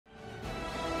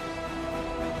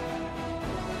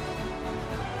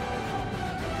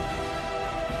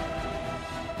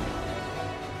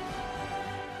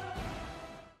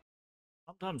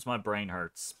Sometimes my brain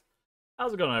hurts.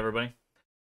 How's it going, everybody?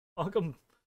 Welcome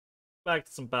back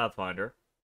to some Pathfinder.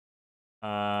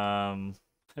 I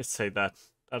say that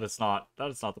is not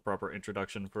the proper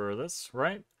introduction for this,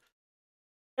 right?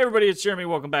 Hey everybody, it's Jeremy.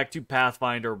 Welcome back to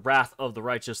Pathfinder: Wrath of the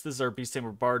Righteous. This is our Beast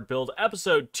Tamer Bard build,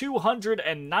 episode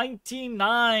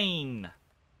 299.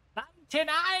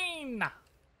 99.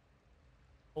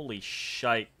 Holy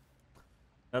shite!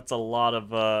 That's a lot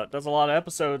of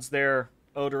episodes there.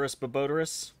 Odorous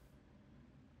Babodorous.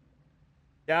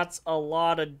 That's a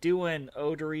lot of doing,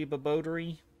 Odory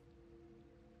Babodory.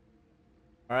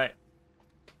 Alright.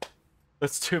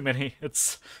 That's too many.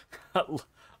 It's...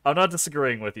 I'm not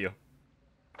disagreeing with you.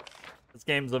 This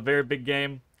game's a very big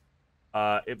game.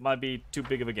 It might be too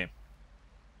big of a game.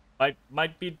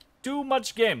 Might be too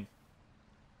much game.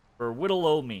 For little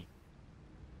old me.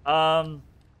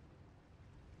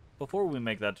 Before we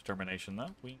make that determination,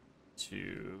 though, we need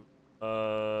to...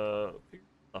 figure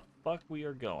the fuck we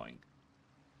are going.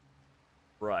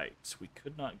 Right, we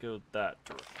could not go that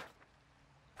direction.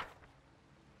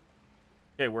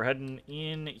 Okay, we're heading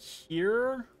in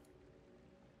here.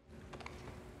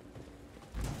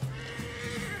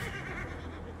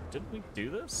 Didn't we do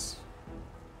this?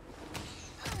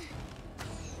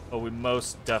 Oh, we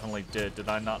most definitely did. Did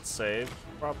I not save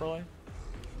properly?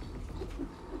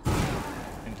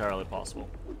 Entirely possible.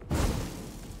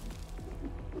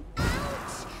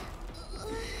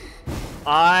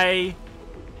 I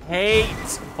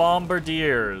hate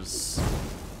bombardiers.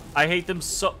 I hate them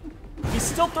so... He's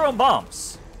still throwing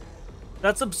bombs.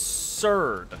 That's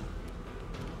absurd.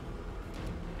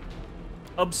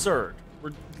 Absurd.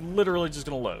 We're literally just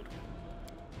gonna load.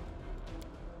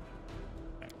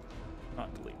 Okay.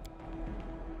 Not delete.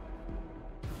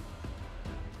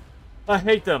 I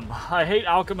hate them. I hate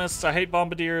alchemists. I hate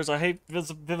bombardiers. I hate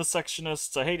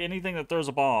vivisectionists. I hate anything that throws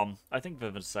a bomb. I think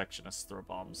vivisectionists throw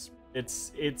bombs.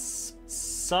 It's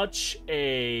such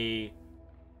a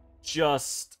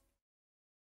just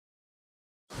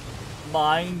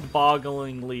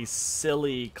mind-bogglingly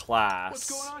silly class.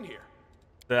 What's going on here?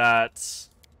 That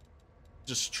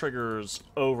just triggers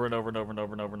over and over and over and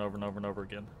over and over and over and over and over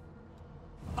again.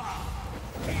 I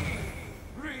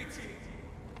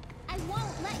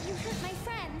won't let you hurt my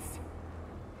friends.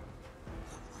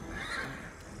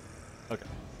 Okay.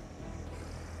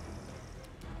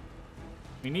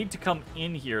 We need to come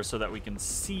in here so that we can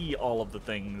see all of the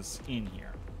things in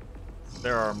here.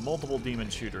 There are multiple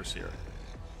demon shooters here.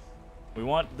 We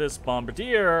want this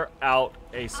bombardier out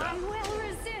ASAP. I will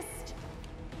resist.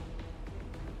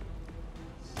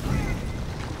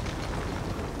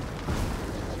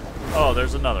 Oh,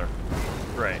 there's another.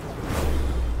 Great.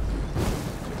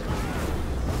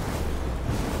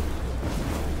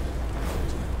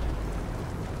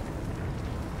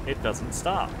 It doesn't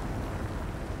stop.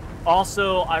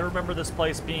 Also, I remember this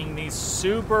place being the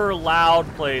super loud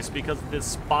place because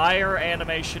this fire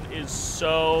animation is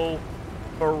so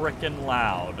frickin'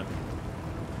 loud.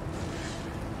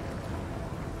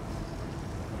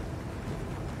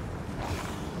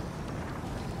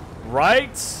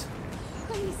 Right?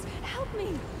 Please help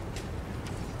me.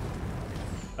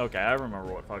 Okay, I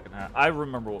remember what fucking happened. I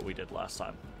remember what we did last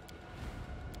time.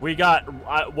 We got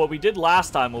what we did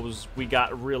last time was we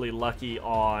got really lucky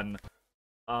on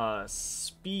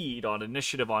speed, on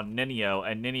initiative on Ninio,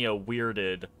 and Ninio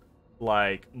weirded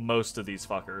like most of these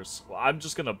fuckers. I'm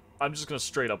just gonna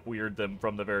straight up weird them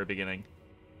from the very beginning.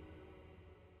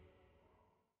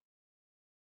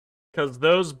 Cause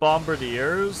those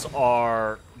bombardiers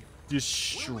are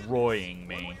destroying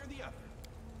me.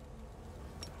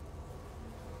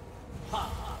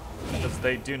 Because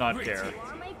they do not care. You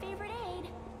are my favorite aid.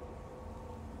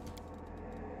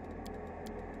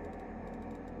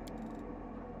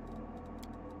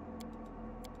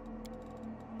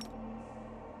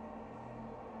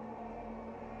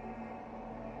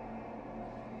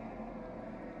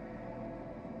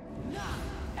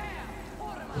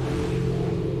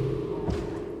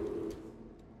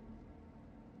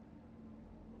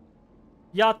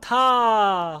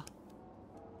 Yatta!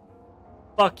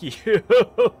 Fuck you,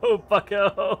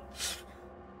 bucko.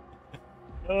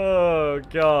 Oh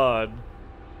god.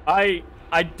 I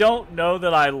don't know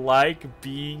that I like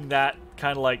being that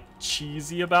kind of like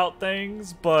cheesy about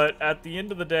things, but at the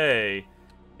end of the day,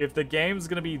 if the game's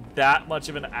gonna be that much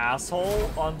of an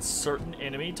asshole on certain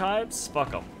enemy types,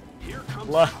 fuck them.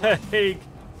 Like,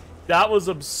 that was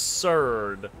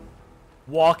absurd.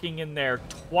 Walking in there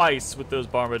twice with those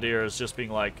bombardiers just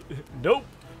being like, nope.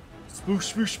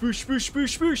 Spoosh, spoosh, spoosh, spoosh,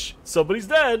 spoosh, spoosh. Somebody's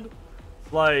dead.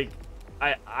 Like,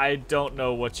 I don't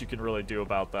know what you can really do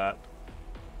about that.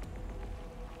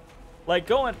 Like,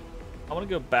 going... I want to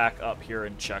go back up here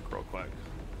and check real quick.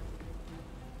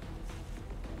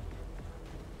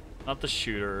 Not the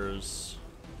shooters.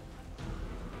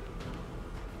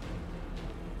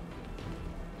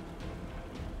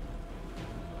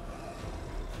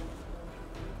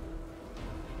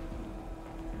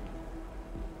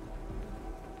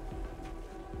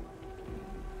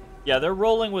 Yeah, they're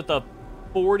rolling with a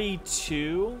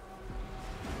 42.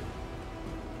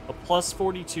 A plus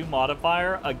 42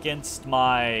 modifier against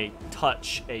my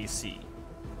touch AC.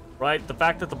 Right? The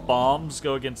fact that the bombs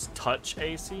go against touch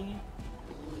AC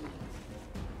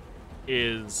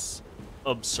is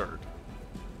absurd.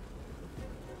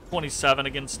 27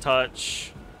 against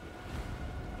touch.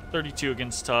 32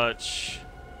 against touch.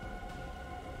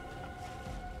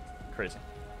 Crazy.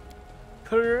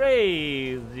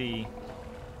 Crazy.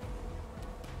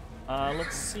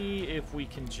 Let's see if we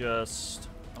can just,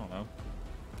 I don't know,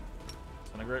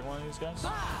 disintegrate one of these guys.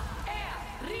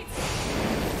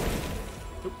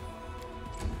 Oop.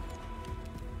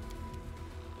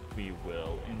 We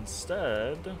will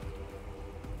instead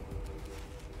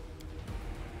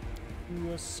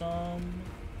do some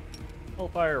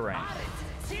Hellfire Rain.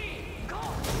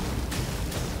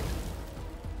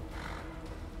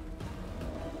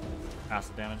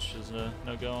 Acid damage is a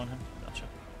no-go on him. Gotcha.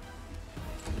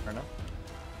 Fair enough.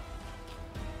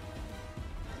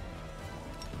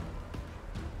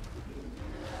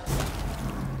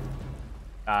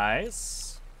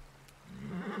 Nice.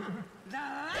 The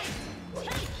light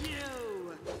take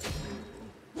you.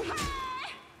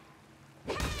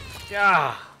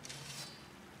 Yeah.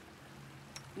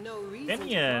 No reason.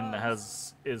 Minion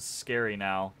is scary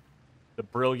now. The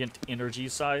brilliant energy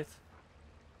scythe.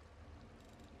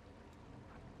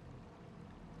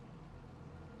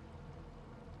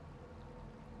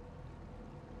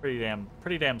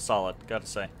 Pretty damn solid, gotta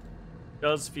say.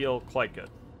 Does feel quite good.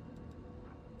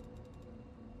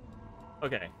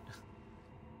 Okay.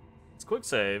 Let's quick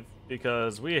save,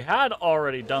 because we had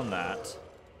already done that.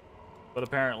 But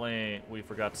apparently we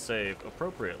forgot to save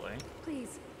appropriately.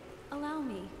 Please, allow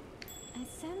me. I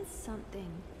sense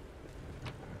something.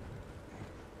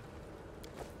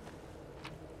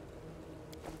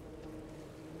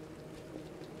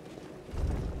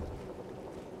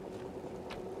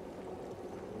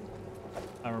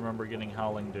 I remember getting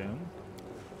Howling Doom.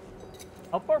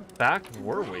 How far back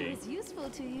were we? It was useful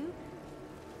to you.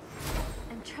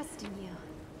 I'm trusting you.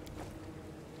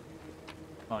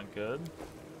 Not good.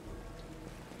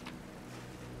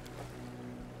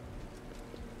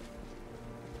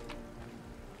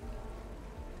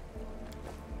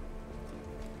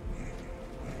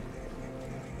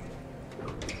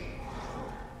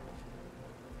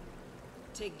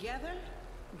 Together,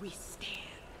 we stand.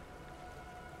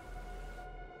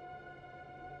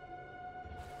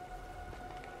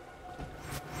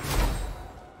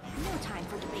 No time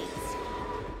for debates.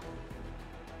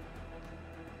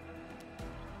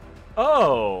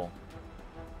 Oh.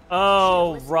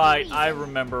 Oh, right. I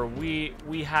remember. We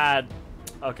had.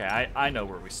 Okay, I know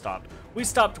where we stopped. We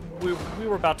stopped. We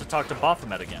were about to talk to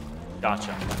Baphomet again.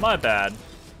 Gotcha. My bad.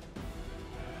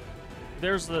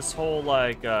 There's this whole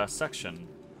like section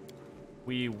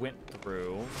we went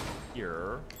through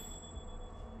here.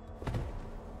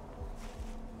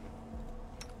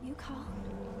 You call?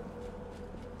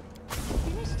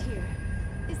 Finished here.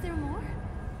 Is there more?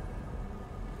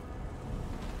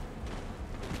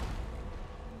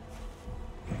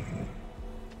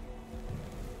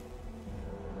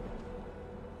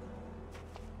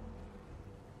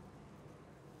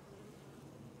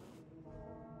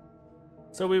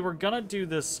 So we were gonna do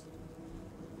this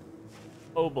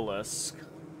obelisk,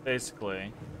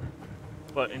 basically,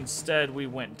 but instead we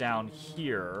went down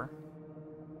here,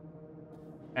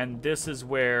 and this is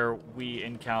where we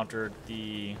encountered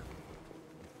the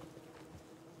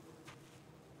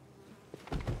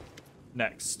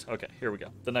next. Okay, here we go.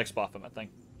 The next Baphomet thing.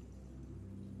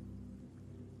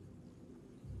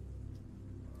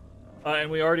 And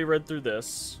we already read through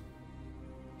this.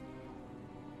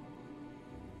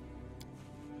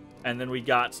 And then we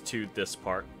got to this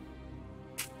part.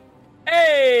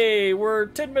 Hey! We're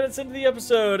 10 minutes into the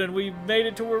episode, and we made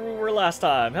it to where we were last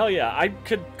time. Hell yeah. I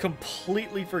could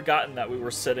completely forgotten that we were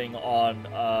sitting on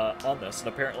this. And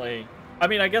apparently... I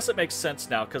mean, I guess it makes sense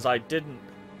now, because I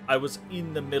was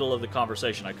in the middle of the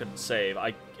conversation. I couldn't save.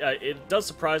 It does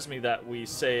surprise me that we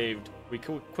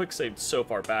quick saved so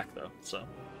far back, though. So,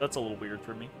 that's a little weird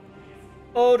for me.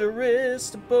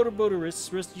 Odorist,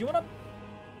 Bodorist, wrist. You want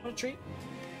a treat?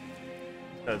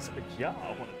 Because, yeah,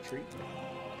 I want a treat.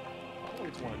 I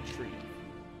always want a treat.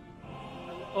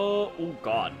 Oh,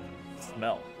 God.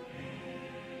 Smell.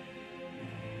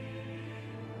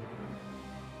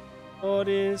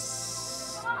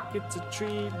 Otis gets a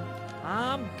treat.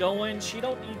 I'm going. She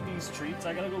don't eat these treats.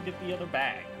 I gotta go get the other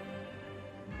bag.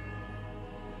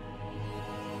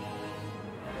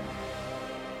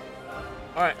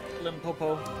 Alright,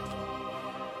 Limpopo.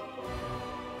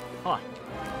 Huh.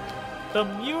 The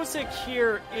music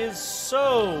here is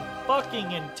so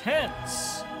fucking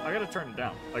intense. I gotta turn it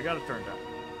down.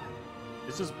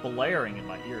 It's just blaring in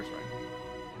my ears right now.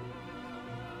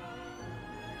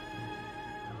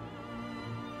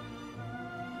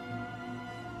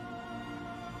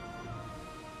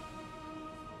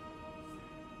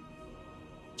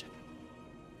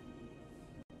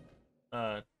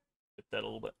 Get that a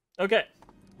little bit. Okay,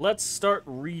 let's start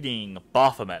reading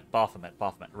Baphomet.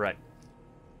 Right.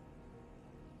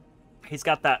 He's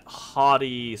got that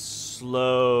haughty,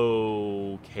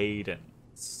 slow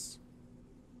cadence.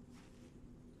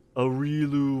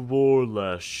 Arilu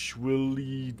Vorlesh will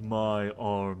lead my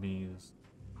armies,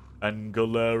 and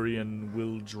Golarion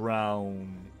will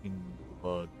drown in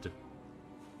blood.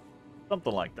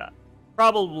 Something like that.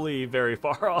 Probably very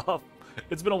far off.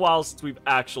 It's been a while since we've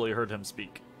actually heard him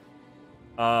speak.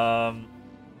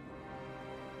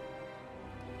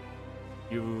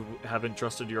 You have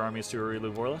entrusted your armies to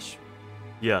Arilu Vorlesh?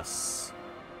 Yes.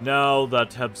 Now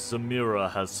that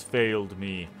Hepzamira has failed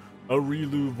me,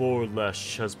 Arilu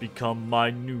Vorlesh has become my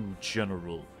new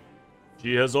general.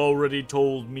 She has already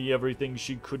told me everything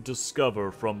she could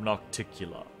discover from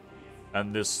Nocticula,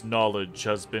 and this knowledge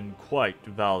has been quite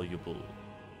valuable.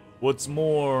 What's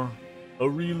more,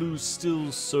 Arilu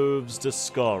still serves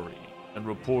Descari and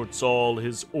reports all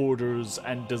his orders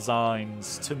and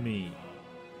designs to me.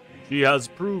 She has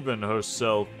proven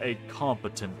herself a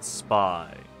competent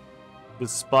spy,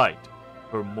 despite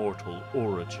her mortal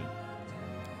origin.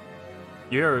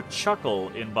 You hear a chuckle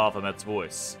in Baphomet's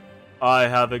voice. I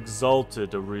have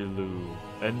exalted Arilu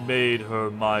and made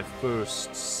her my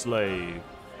first slave.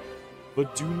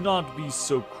 But do not be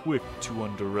so quick to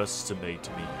underestimate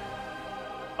me.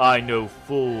 I know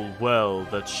full well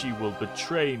that she will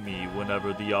betray me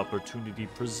whenever the opportunity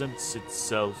presents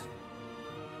itself.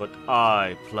 But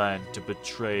I plan to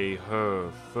betray her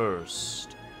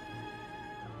first.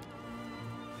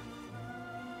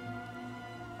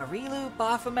 Arilu,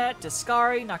 Baphomet,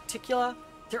 Descari, Nocticula,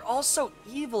 they're all so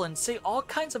evil and say all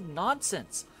kinds of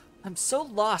nonsense. I'm so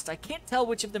lost, I can't tell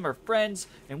which of them are friends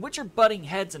and which are butting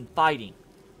heads and fighting.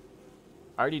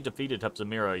 I already defeated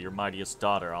Hepzamira, your mightiest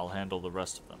daughter. I'll handle the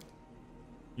rest of them.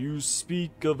 You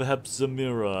speak of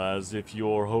Hepzamira as if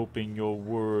you're hoping your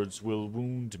words will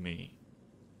wound me.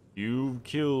 You've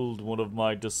killed one of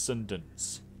my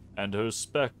descendants, and her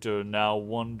specter now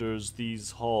wanders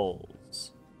these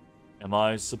halls. Am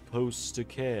I supposed to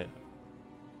care?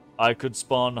 I could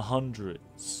spawn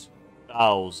hundreds,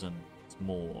 thousands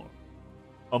more.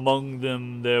 Among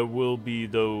them there will be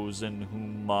those in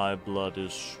whom my blood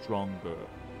is stronger,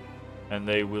 and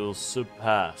they will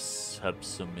surpass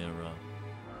Hepzamira.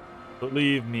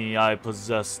 Believe me, I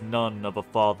possess none of a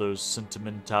father's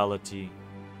sentimentality,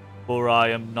 for I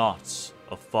am not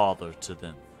a father to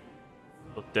them,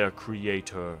 but their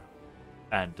creator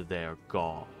and their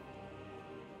god.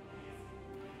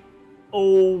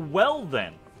 Oh, well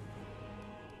then.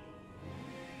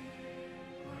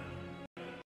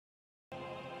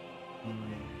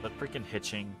 That freaking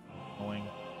hitching. Annoying.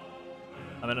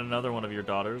 I met another one of your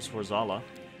daughters, Horzala.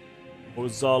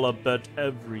 Horzala bet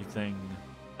everything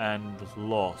and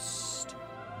lost.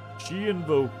 She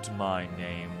invoked my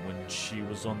name when she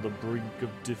was on the brink of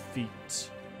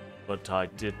defeat, but I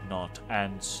did not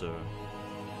answer.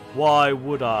 Why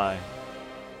would I?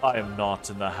 I am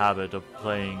not in the habit of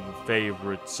playing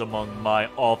favorites among my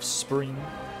offspring.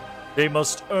 They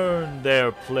must earn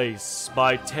their place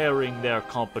by tearing their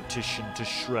competition to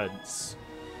shreds.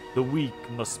 The weak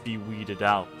must be weeded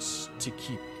out to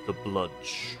keep the blood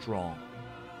strong.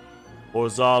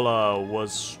 Horzala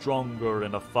was stronger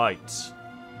in a fight,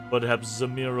 but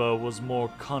Hepzamira was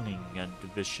more cunning and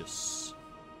vicious,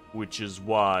 which is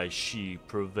why she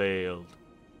prevailed.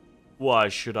 Why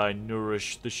should I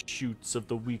nourish the shoots of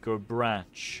the weaker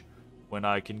branch when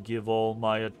I can give all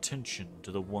my attention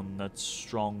to the one that's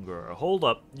stronger? Hold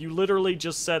up, you literally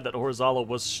just said that Horzala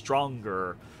was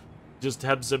stronger, just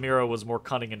Hepzamira was more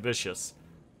cunning and vicious.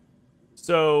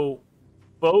 So,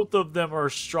 both of them are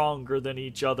stronger than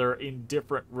each other in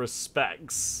different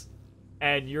respects.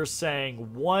 And you're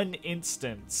saying one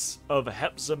instance of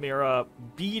Hepzamira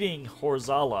beating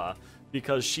Horzala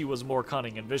because she was more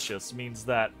cunning and vicious means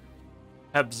that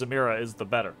Hepzamira is the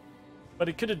better. But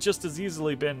it could have just as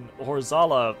easily been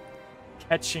Horzala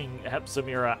catching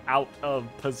Hepzamira out of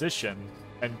position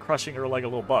and crushing her like a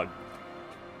little bug.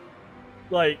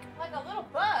 Like a little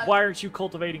bug? Why aren't you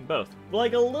cultivating both?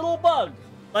 Like a little bug.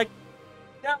 Like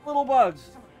that little bug.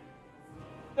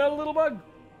 That little bug.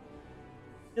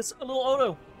 It's a little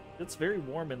Odo. It's very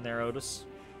warm in there, Otis.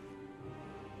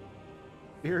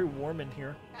 Very warm in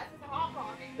here. That's his hot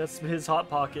pocket. That's his hot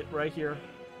pocket right here.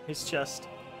 His chest.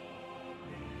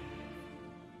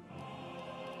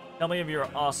 Tell me of your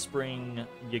offspring,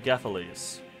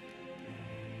 Yegephiles.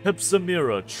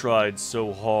 Hepsamira tried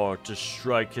so hard to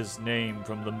strike his name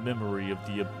from the memory of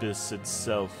the abyss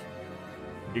itself.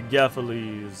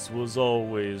 Yegephiles was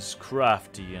always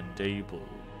crafty and able,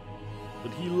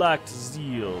 but he lacked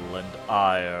zeal and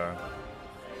ire.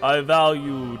 I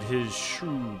valued his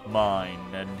shrewd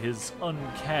mind and his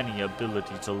uncanny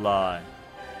ability to lie,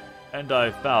 and I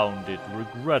found it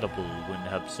regrettable when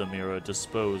Hepsamira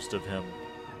disposed of him.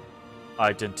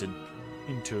 I didn't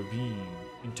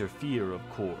interfere, of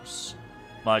course.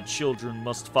 My children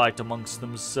must fight amongst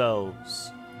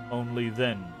themselves. Only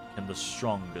then can the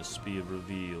strongest be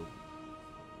revealed.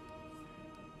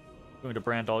 Going to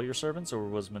brand all your servants, or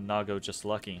was Minago just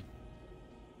lucky?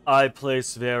 I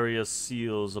place various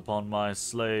seals upon my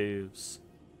slaves.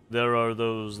 There are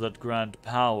those that grant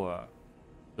power,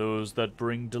 those that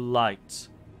bring delight,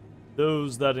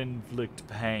 those that inflict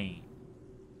pain,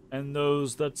 and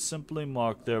those that simply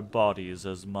mark their bodies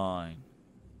as mine.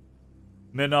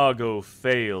 Minago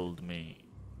failed me.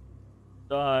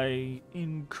 I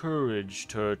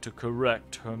encouraged her to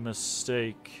correct her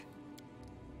mistake.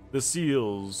 The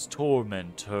seals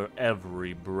torment her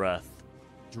every breath,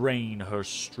 drain her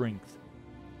strength,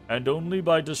 and only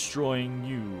by destroying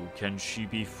you can she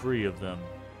be free of them.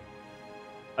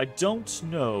 I don't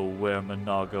know where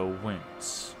Minago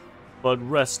went, but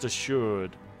rest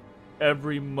assured,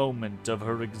 every moment of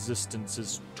her existence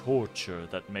is torture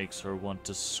that makes her want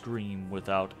to scream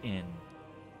without end.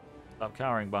 Stop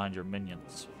cowering behind your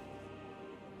minions.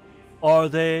 Are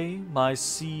they, my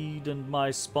seed and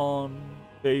my spawn,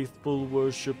 faithful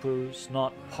worshippers,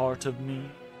 not part of me?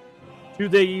 Do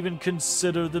they even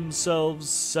consider themselves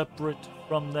separate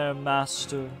from their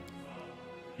master?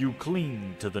 You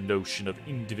cling to the notion of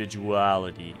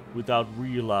individuality without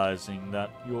realizing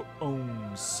that your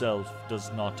own self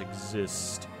does not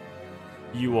exist.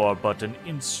 You are but an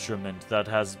instrument that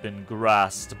has been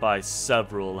grasped by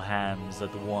several hands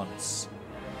at once.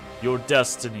 Your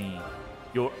destiny,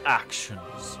 your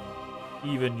actions,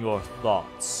 even your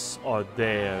thoughts are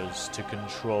theirs to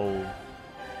control.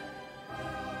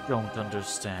 Don't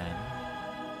understand?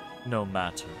 No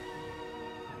matter.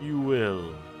 You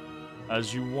will.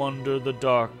 As you wander the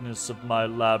darkness of my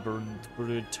labyrinth for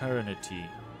eternity,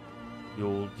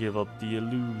 you'll give up the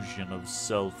illusion of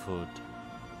selfhood.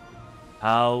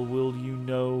 How will you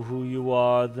know who you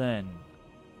are then?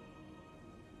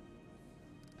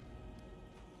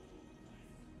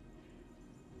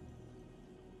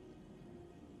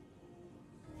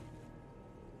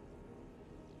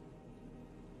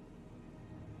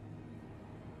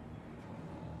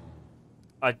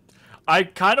 I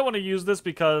kind of want to use this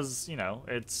because, you know,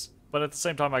 but at the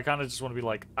same time, I kind of just want to be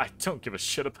like, I don't give a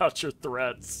shit about your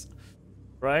threats.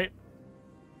 Right?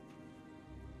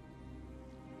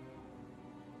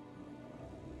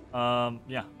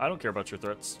 Yeah, I don't care about your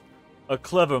threats. A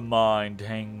clever mind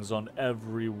hangs on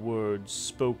every word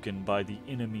spoken by the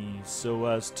enemy so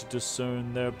as to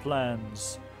discern their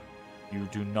plans. You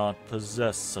do not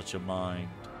possess such a mind.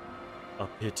 A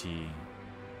pity.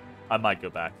 I might go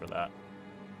back for that.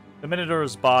 The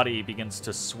Minotaur's body begins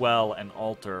to swell and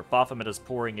alter. Baphomet is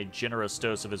pouring a generous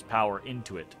dose of his power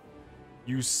into it.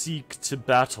 You seek to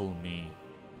battle me.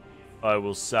 I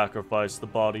will sacrifice the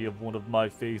body of one of my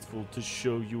faithful to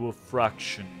show you a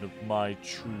fraction of my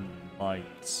true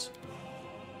might.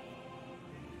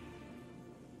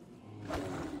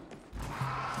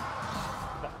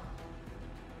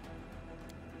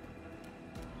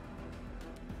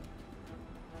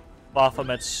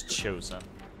 Baphomet's chosen.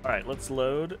 Alright, let's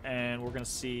load, and we're gonna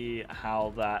see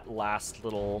how that last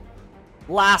little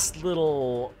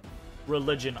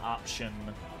religion option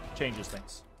changes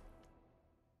things.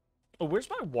 Oh, where's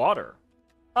my water?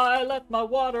 I left my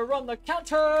water on the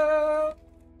counter!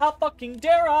 How fucking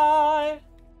dare I?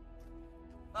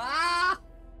 Ah!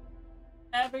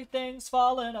 Everything's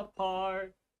falling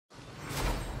apart.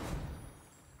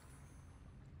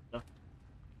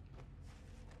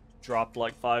 Dropped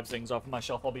like 5 things off of my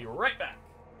shelf. I'll be right back.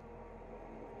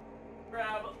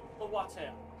 Grab the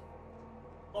WotR.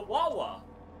 The Wawa.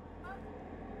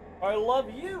 I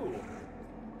love you.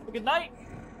 Good night.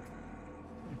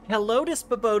 Hello,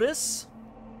 Dispobotus.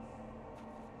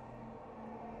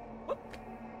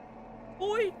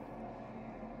 Boy.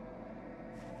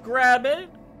 Grab it.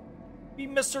 Be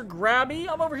Mr. Grabby?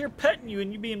 I'm over here petting you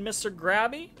and you being Mr.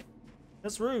 Grabby?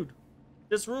 That's rude.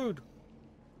 That's rude.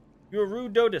 You're a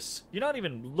rude dotus. You're not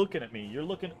even looking at me. You're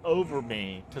looking over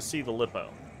me to see the lipo.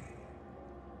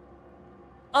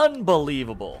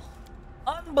 Unbelievable.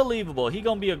 Unbelievable. He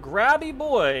gonna be a grabby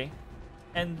boy,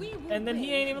 and then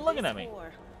he ain't even looking at me.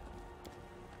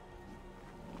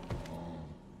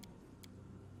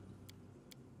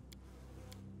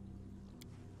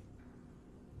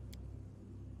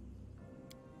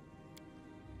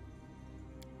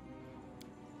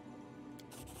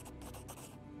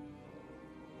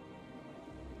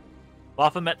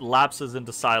 Baphomet lapses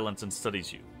into silence and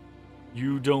studies you.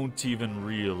 You don't even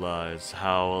realize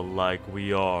how alike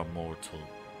we are, mortal.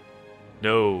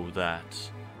 Know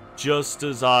that, just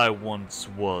as I once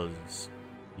was,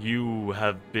 you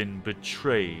have been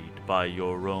betrayed by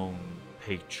your own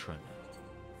patroness.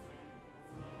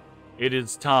 It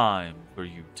is time for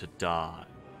you to die.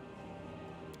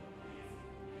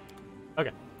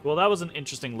 Okay, well that was an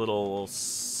interesting little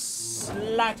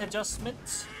slight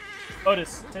adjustment.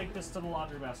 Otis, take this to the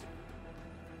laundry basket.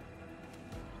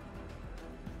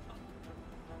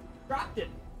 Dropped it.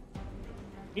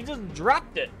 He just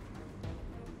dropped it.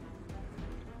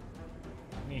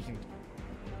 Need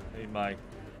my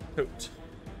coat.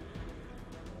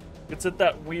 It's at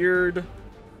that weird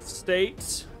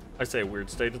state. I say weird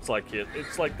state. It's like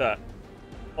it's like that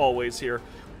always here,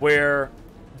 where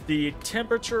the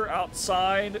temperature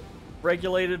outside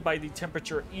regulated by the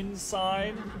temperature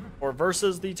inside, or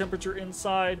versus the temperature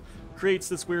inside, creates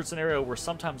this weird scenario where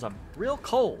sometimes I'm real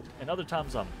cold and other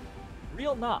times I'm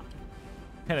real not.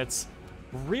 And it's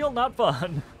real not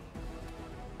fun.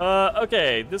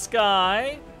 Okay, this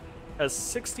guy has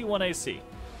 61 AC.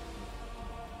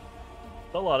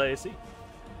 That's a lot of AC.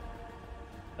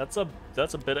 That's a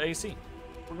bit of AC.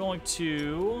 We're going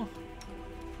to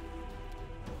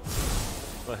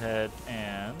go ahead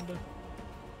and do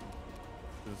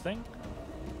the thing.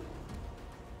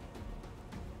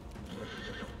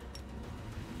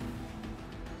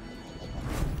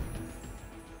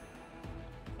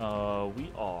 We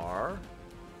are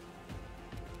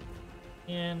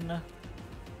in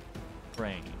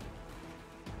rain.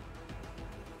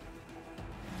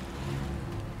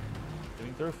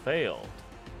 Getting through failed.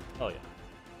 Oh yeah.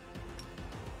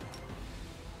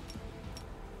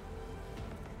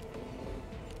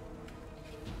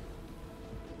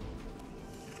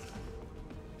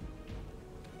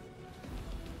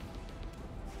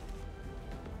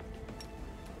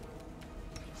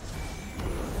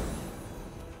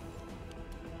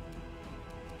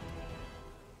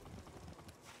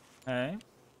 Okay.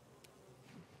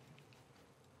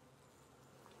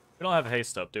 We don't have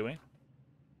haste up, do we?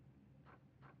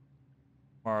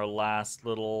 Our last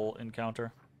little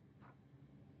encounter.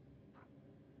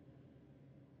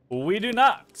 We do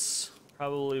not.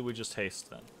 Probably we just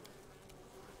haste then.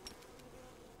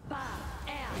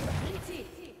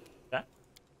 Okay.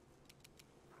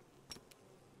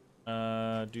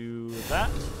 Do that.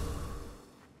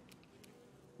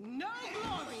 No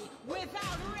glory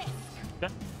without risk.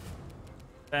 Okay.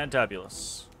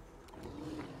 Fantabulous.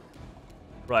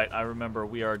 Right, I remember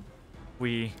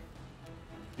we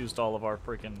used all of our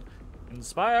freaking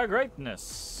inspire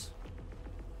greatness.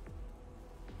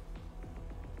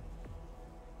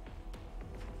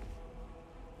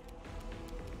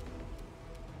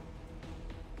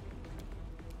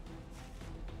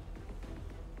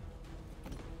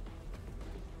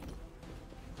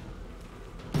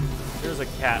 There's a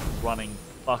cat running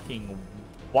fucking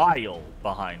wild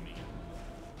behind me.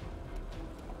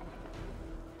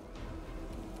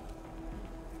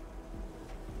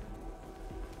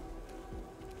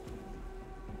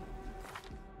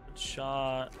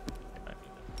 Shot. I need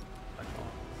it back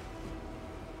on.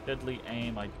 Deadly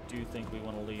aim, I do think we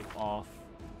want to leave off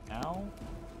now.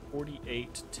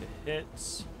 48 to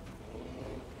hit.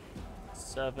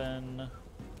 7.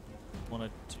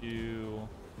 Want to do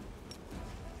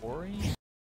Ori?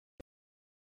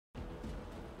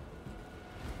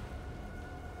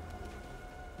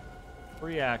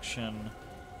 Free action.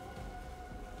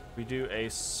 We do a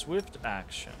swift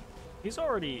action. He's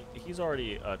already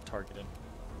targeted.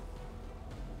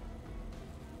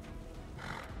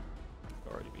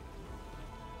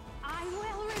 I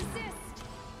will resist.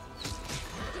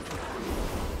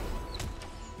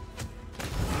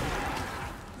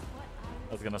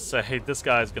 I was gonna say, this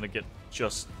guy's gonna get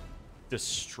just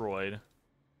destroyed.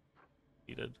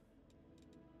 Defeated.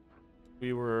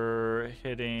 We were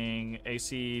hitting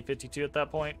AC 52 at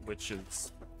that point, which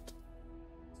is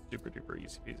super duper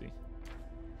easy peasy.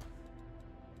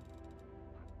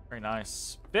 Very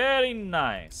nice. Very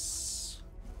nice.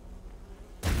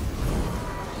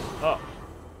 Oh.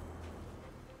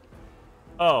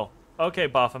 Oh, okay,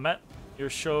 Baphomet. You're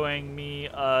showing me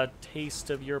a taste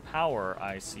of your power,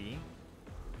 I see.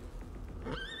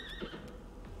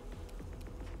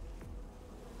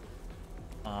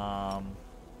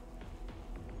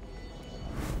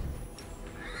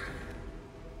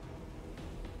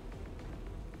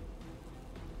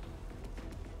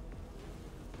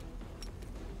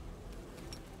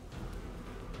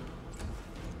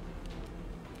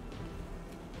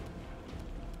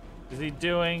 Is he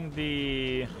doing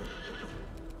the...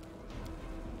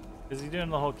 Is he doing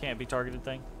the whole can't be targeted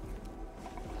thing?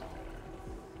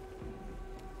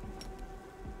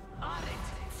 On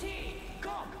it, team,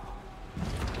 go!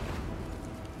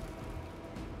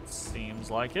 Seems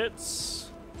like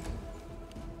it's...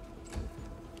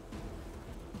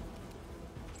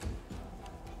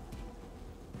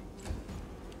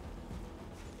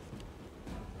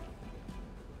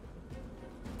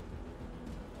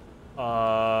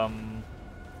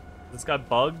 This guy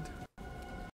bugged?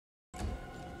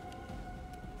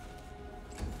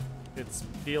 It's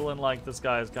feeling like this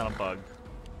guy is kind of bugged.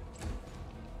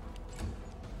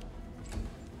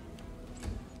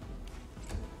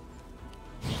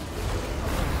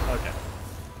 Okay.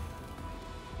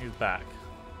 He's back.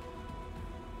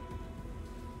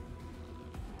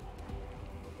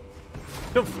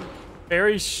 Feel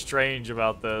very strange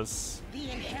about this. The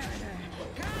inheritor,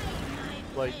 guide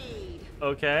my Like, blade.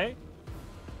 okay.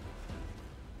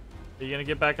 Are you gonna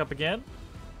get back up again?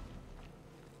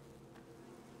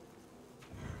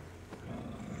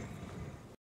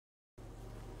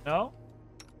 No?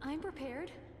 I'm prepared.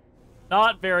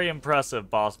 Not very impressive,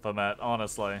 Boss Pamet,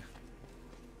 honestly.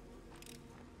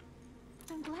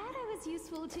 I'm glad I was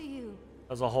useful to you.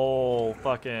 As a whole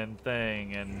fucking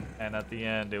thing, and at the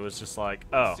end it was just like,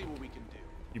 oh, See what we can do.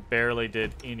 you barely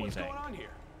did What's anything. going on here?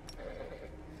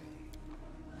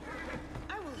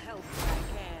 I will help if I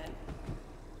can.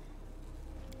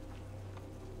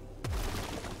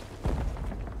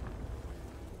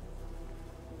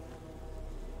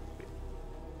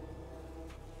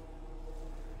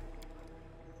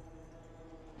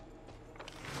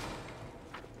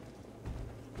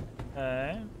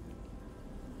 Okay.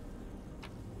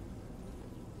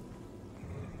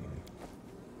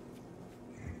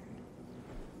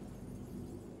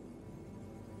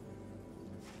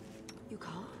 You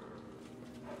call?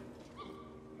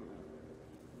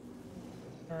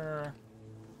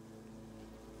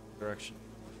 Direction.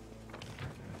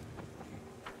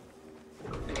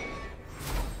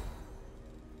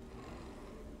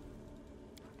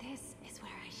 This is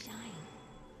where I shine.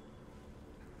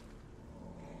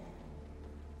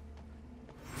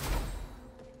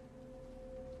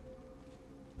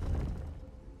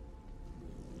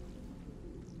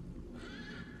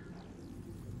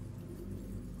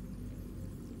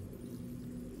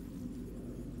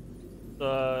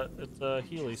 It's a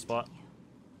Healy spot.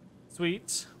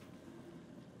 Sweet.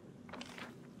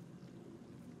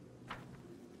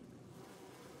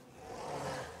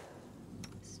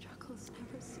 Struggles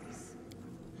never cease.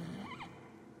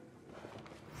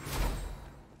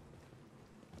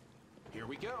 Here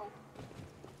we go.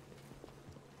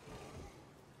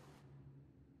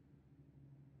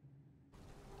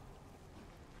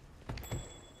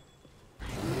 My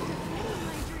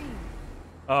dream.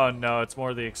 Oh no, it's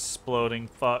more the exploding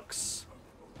fucks.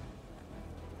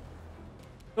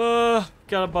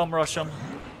 Gotta bum rush him.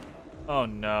 Oh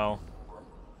no.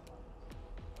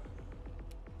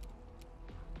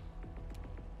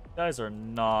 Guys are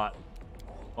not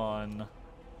fun.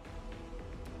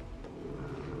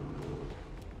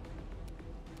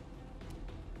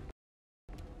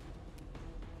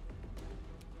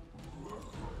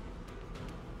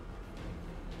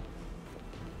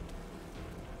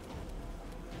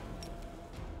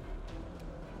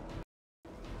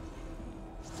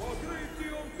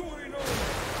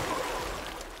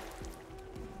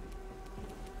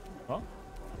 Well,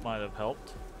 might have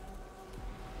helped.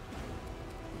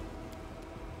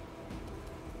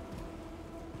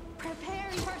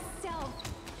 Prepare yourself.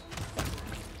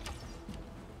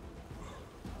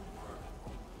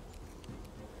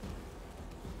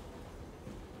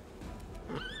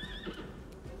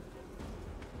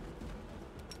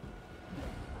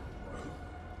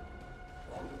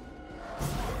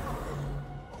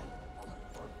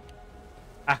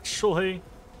 Actually,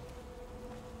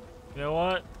 you know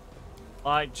what?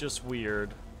 Like, just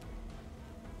weird.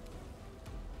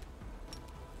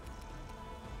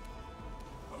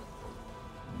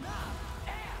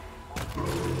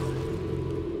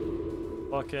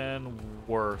 Fucking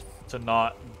worth to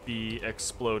not be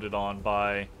exploded on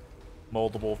by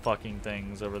multiple fucking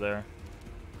things over there.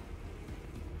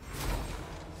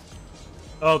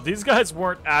 Oh, these guys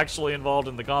weren't actually involved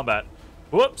in the combat.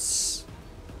 Whoops.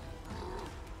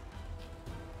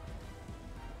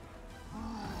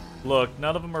 Look,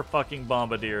 none of them are fucking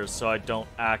bombardiers, so I don't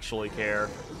actually care.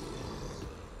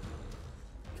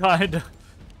 Kinda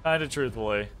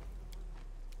truthfully.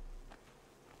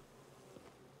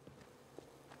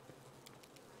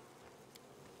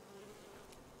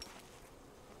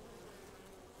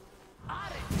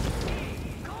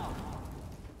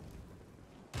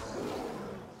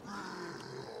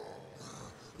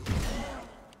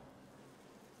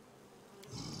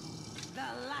 The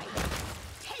light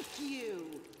take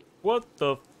you. What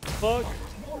the fuck?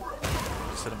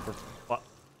 Set him for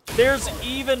There's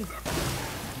even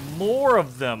more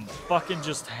of them fucking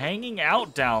just hanging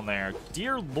out down there.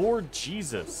 Dear Lord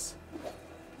Jesus.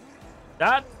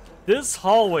 This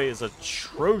hallway is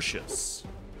atrocious.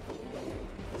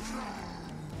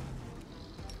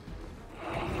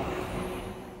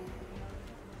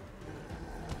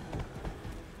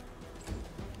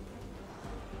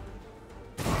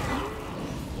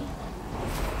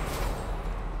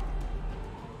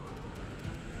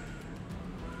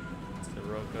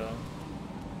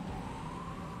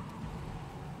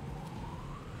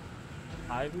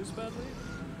 Ivu's badly?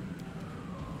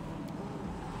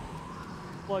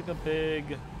 Like a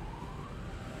big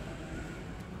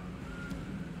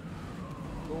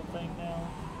little thing now.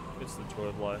 It's the Joy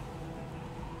of Life.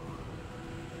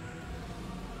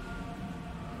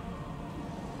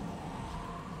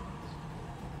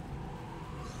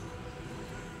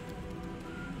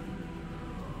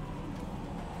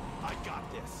 I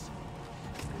got this.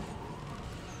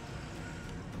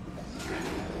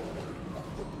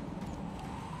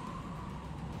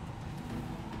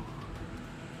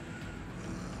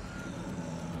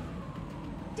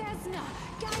 Desna,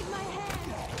 guide my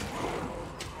hand.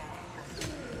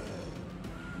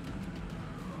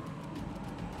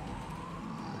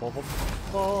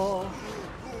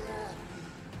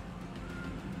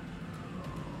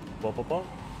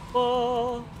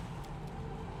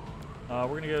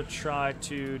 We're gonna go try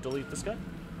to delete this guy.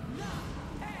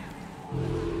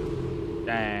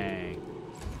 Dang.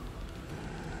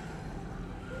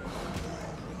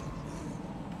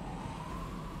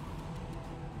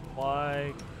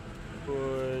 Why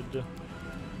could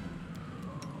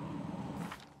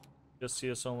just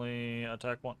see us only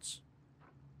attack once?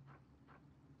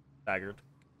 Staggered.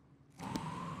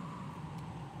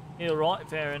 You're right,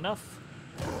 fair enough.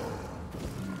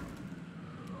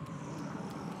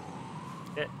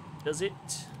 Yeah, does it?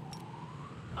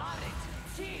 On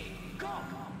it. T. Go.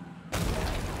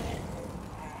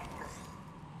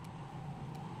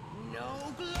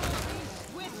 No glory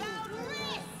without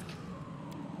risk.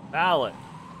 Valid.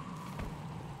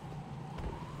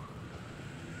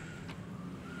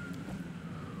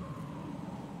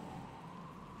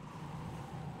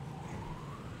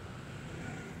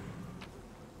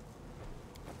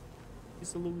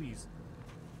 Lisa Louise.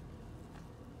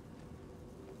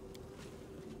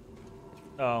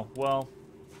 Oh, well.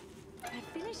 I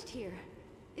finished here.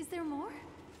 Is there more?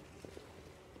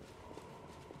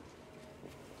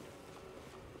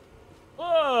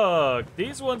 Look!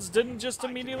 These ones didn't just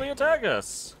immediately attack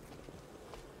us.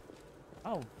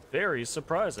 Oh, very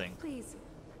surprising, Please,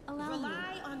 allow me.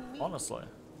 Rely on me. honestly.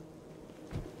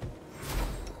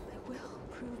 I will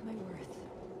prove my worth.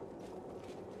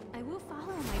 I will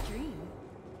follow my dream.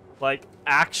 Like,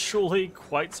 actually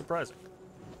quite surprising.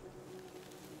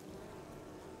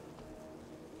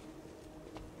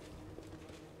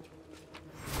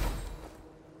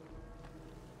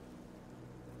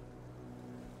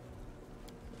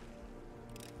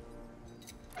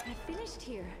 I finished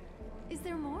here. Is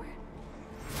there more?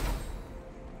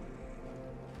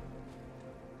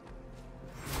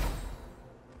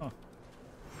 Huh.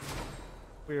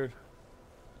 Weird.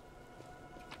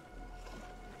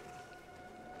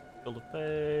 Build of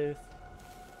faith.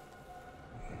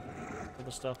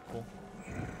 Other stuff, cool.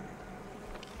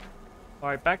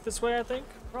 Alright, back this way, I think,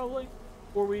 probably,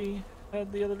 before we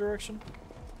head the other direction.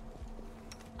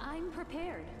 I'm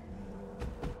prepared.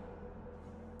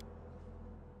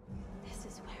 This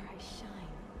is where I shine.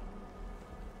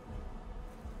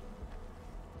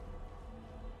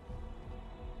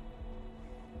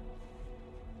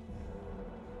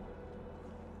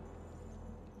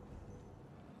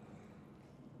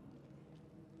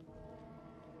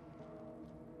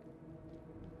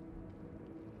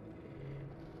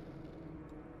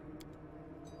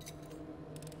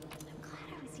 I'm glad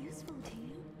I was useful to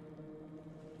you.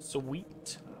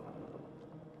 Sweet.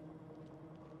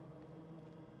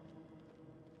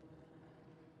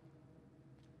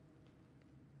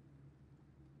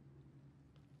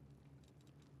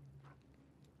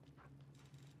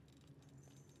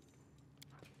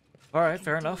 Alright,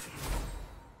 fair enough.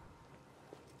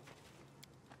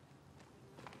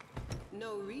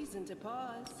 No reason to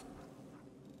pause.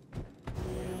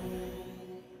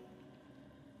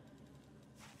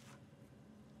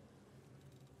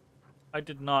 I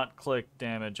did not click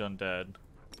damage undead.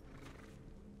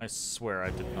 I swear I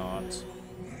did not.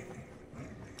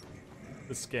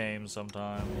 This game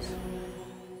sometimes.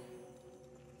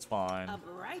 It's fine. A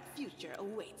bright future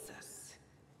awaits us.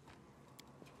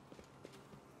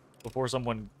 Before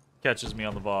someone catches me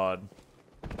on the VOD,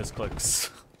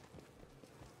 misclicks.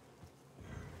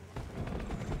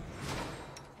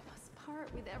 Must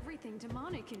part with everything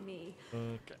demonic in me.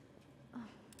 Okay.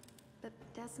 But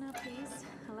Desna, please,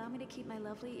 allow me to keep my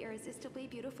lovely, irresistibly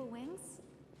beautiful wings.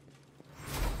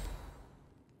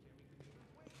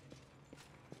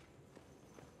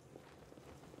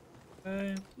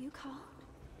 Okay. You call.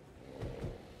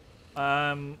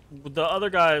 The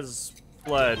other guys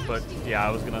fled, but yeah,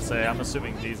 I was gonna say, I'm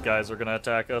assuming these guys are gonna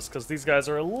attack us, because these guys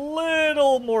are a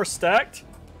little more stacked.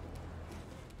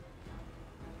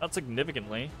 Not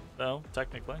significantly, though,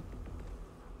 technically.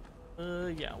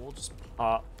 Yeah, we'll just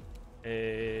pop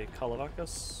a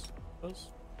Kalavakis, I suppose.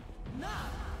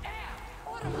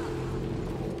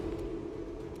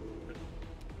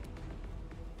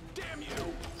 Damn you!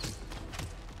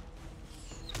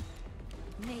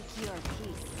 Make your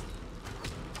peace.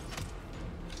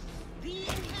 The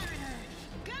inheritor,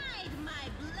 guide my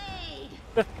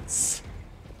blade. It's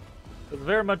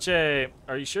very much a,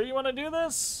 are you sure you want to do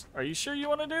this? Are you sure you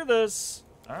want to do this?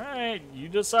 Alright, you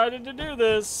decided to do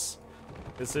this.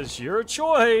 This is your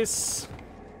choice.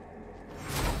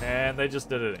 And they just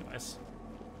did it anyways.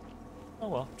 Oh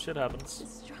well, shit happens. The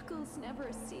struggles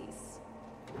never cease.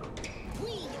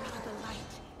 We are the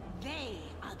light. They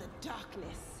are the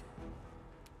darkness.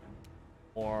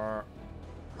 Or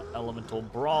elemental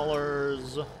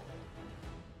brawlers.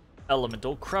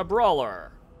 Elemental crabrawler.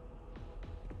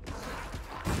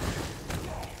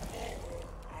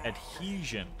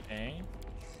 Adhesion, eh?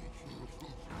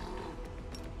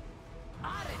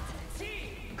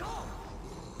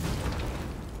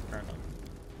 Fair enough.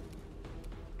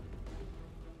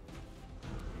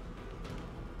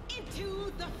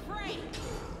 Into the fray.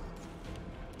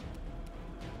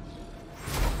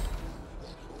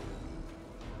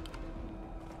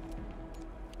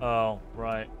 Oh,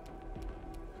 right.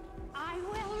 I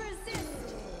will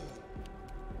resist.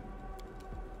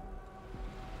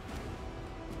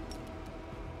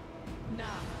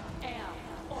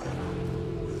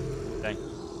 Dang.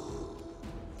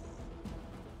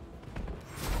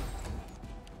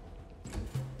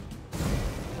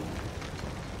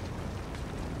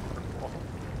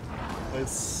 I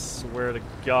swear to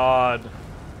God.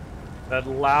 That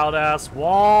loud ass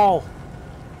wall!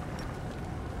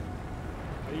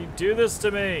 Why do you do this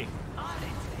to me?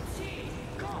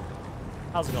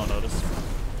 How's it going, Otis?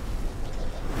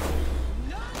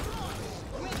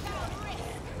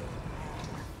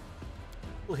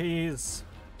 Please.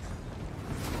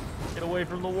 Get away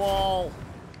from the wall.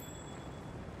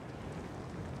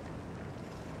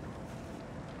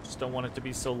 Just don't want it to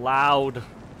be so loud.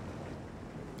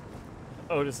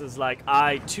 Otis is like,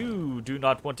 I too do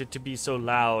not want it to be so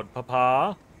loud,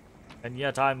 Papa. And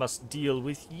yet I must deal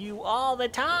with you all the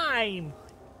time.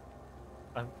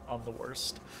 I'm the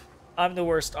worst. I'm the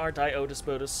worst, aren't I, Otis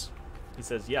Botus? He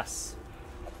says yes.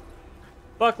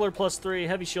 Buckler +3,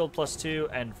 Heavy Shield +2,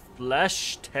 and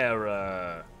Flesh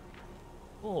Terror.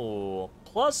 Oh,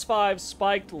 +5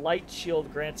 Spiked Light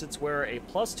Shield grants its wearer a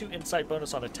 +2 insight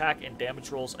bonus on attack and damage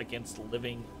rolls against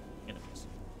living enemies.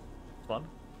 Fun.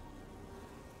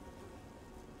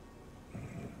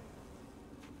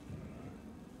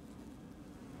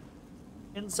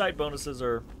 Insight bonuses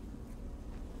are...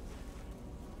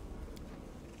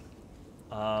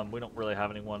 we don't really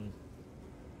have anyone...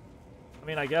 I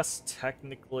mean, I guess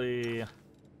technically...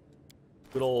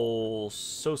 Good old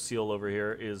Social over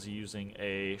here is using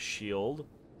a shield.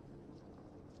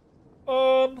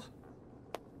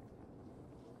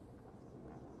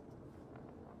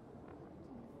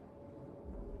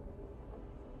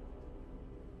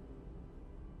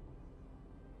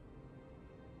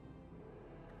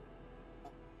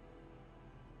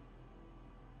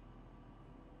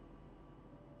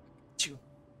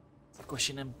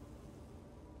 Squishing him.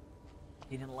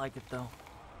 He didn't like it though.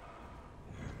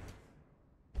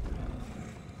 I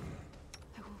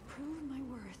will prove my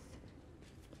worth.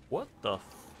 What the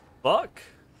fuck?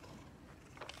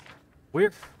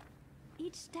 Weird.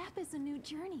 Each step is a new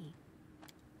journey.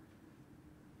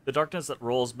 The darkness that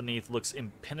rolls beneath looks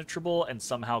impenetrable and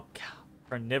somehow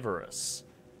carnivorous.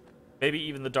 Maybe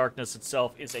even the darkness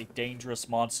itself is a dangerous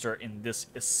monster in this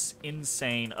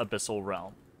insane abyssal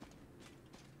realm.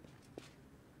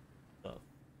 The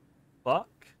fuck?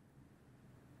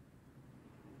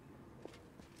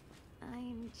 I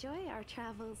enjoy our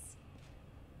travels.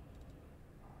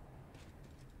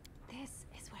 This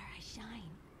is where I shine.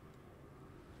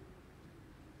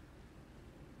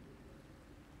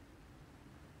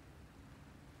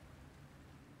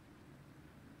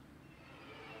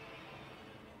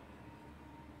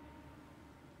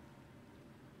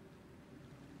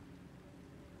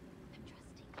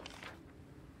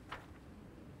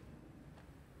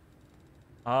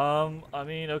 I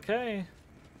mean, okay.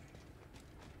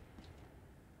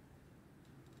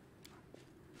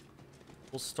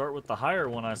 We'll start with the higher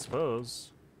one, I suppose.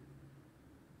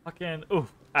 Fucking, ooh,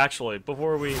 actually,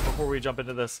 before we jump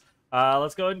into this,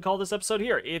 let's go ahead and call this episode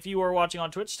here. If you are watching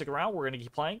on Twitch, stick around. We're going to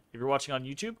keep playing. If you're watching on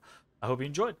YouTube, I hope you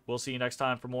enjoyed. We'll see you next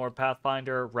time for more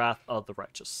Pathfinder, Wrath of the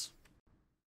Righteous.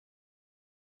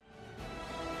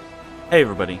 Hey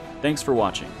everybody, thanks for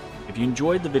watching. If you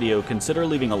enjoyed the video, consider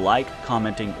leaving a like,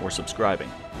 commenting, or subscribing.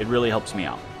 It really helps me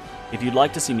out. If you'd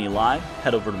like to see me live,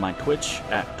 head over to my Twitch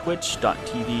at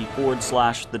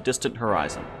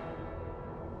twitch.tv/thedistanthorizon.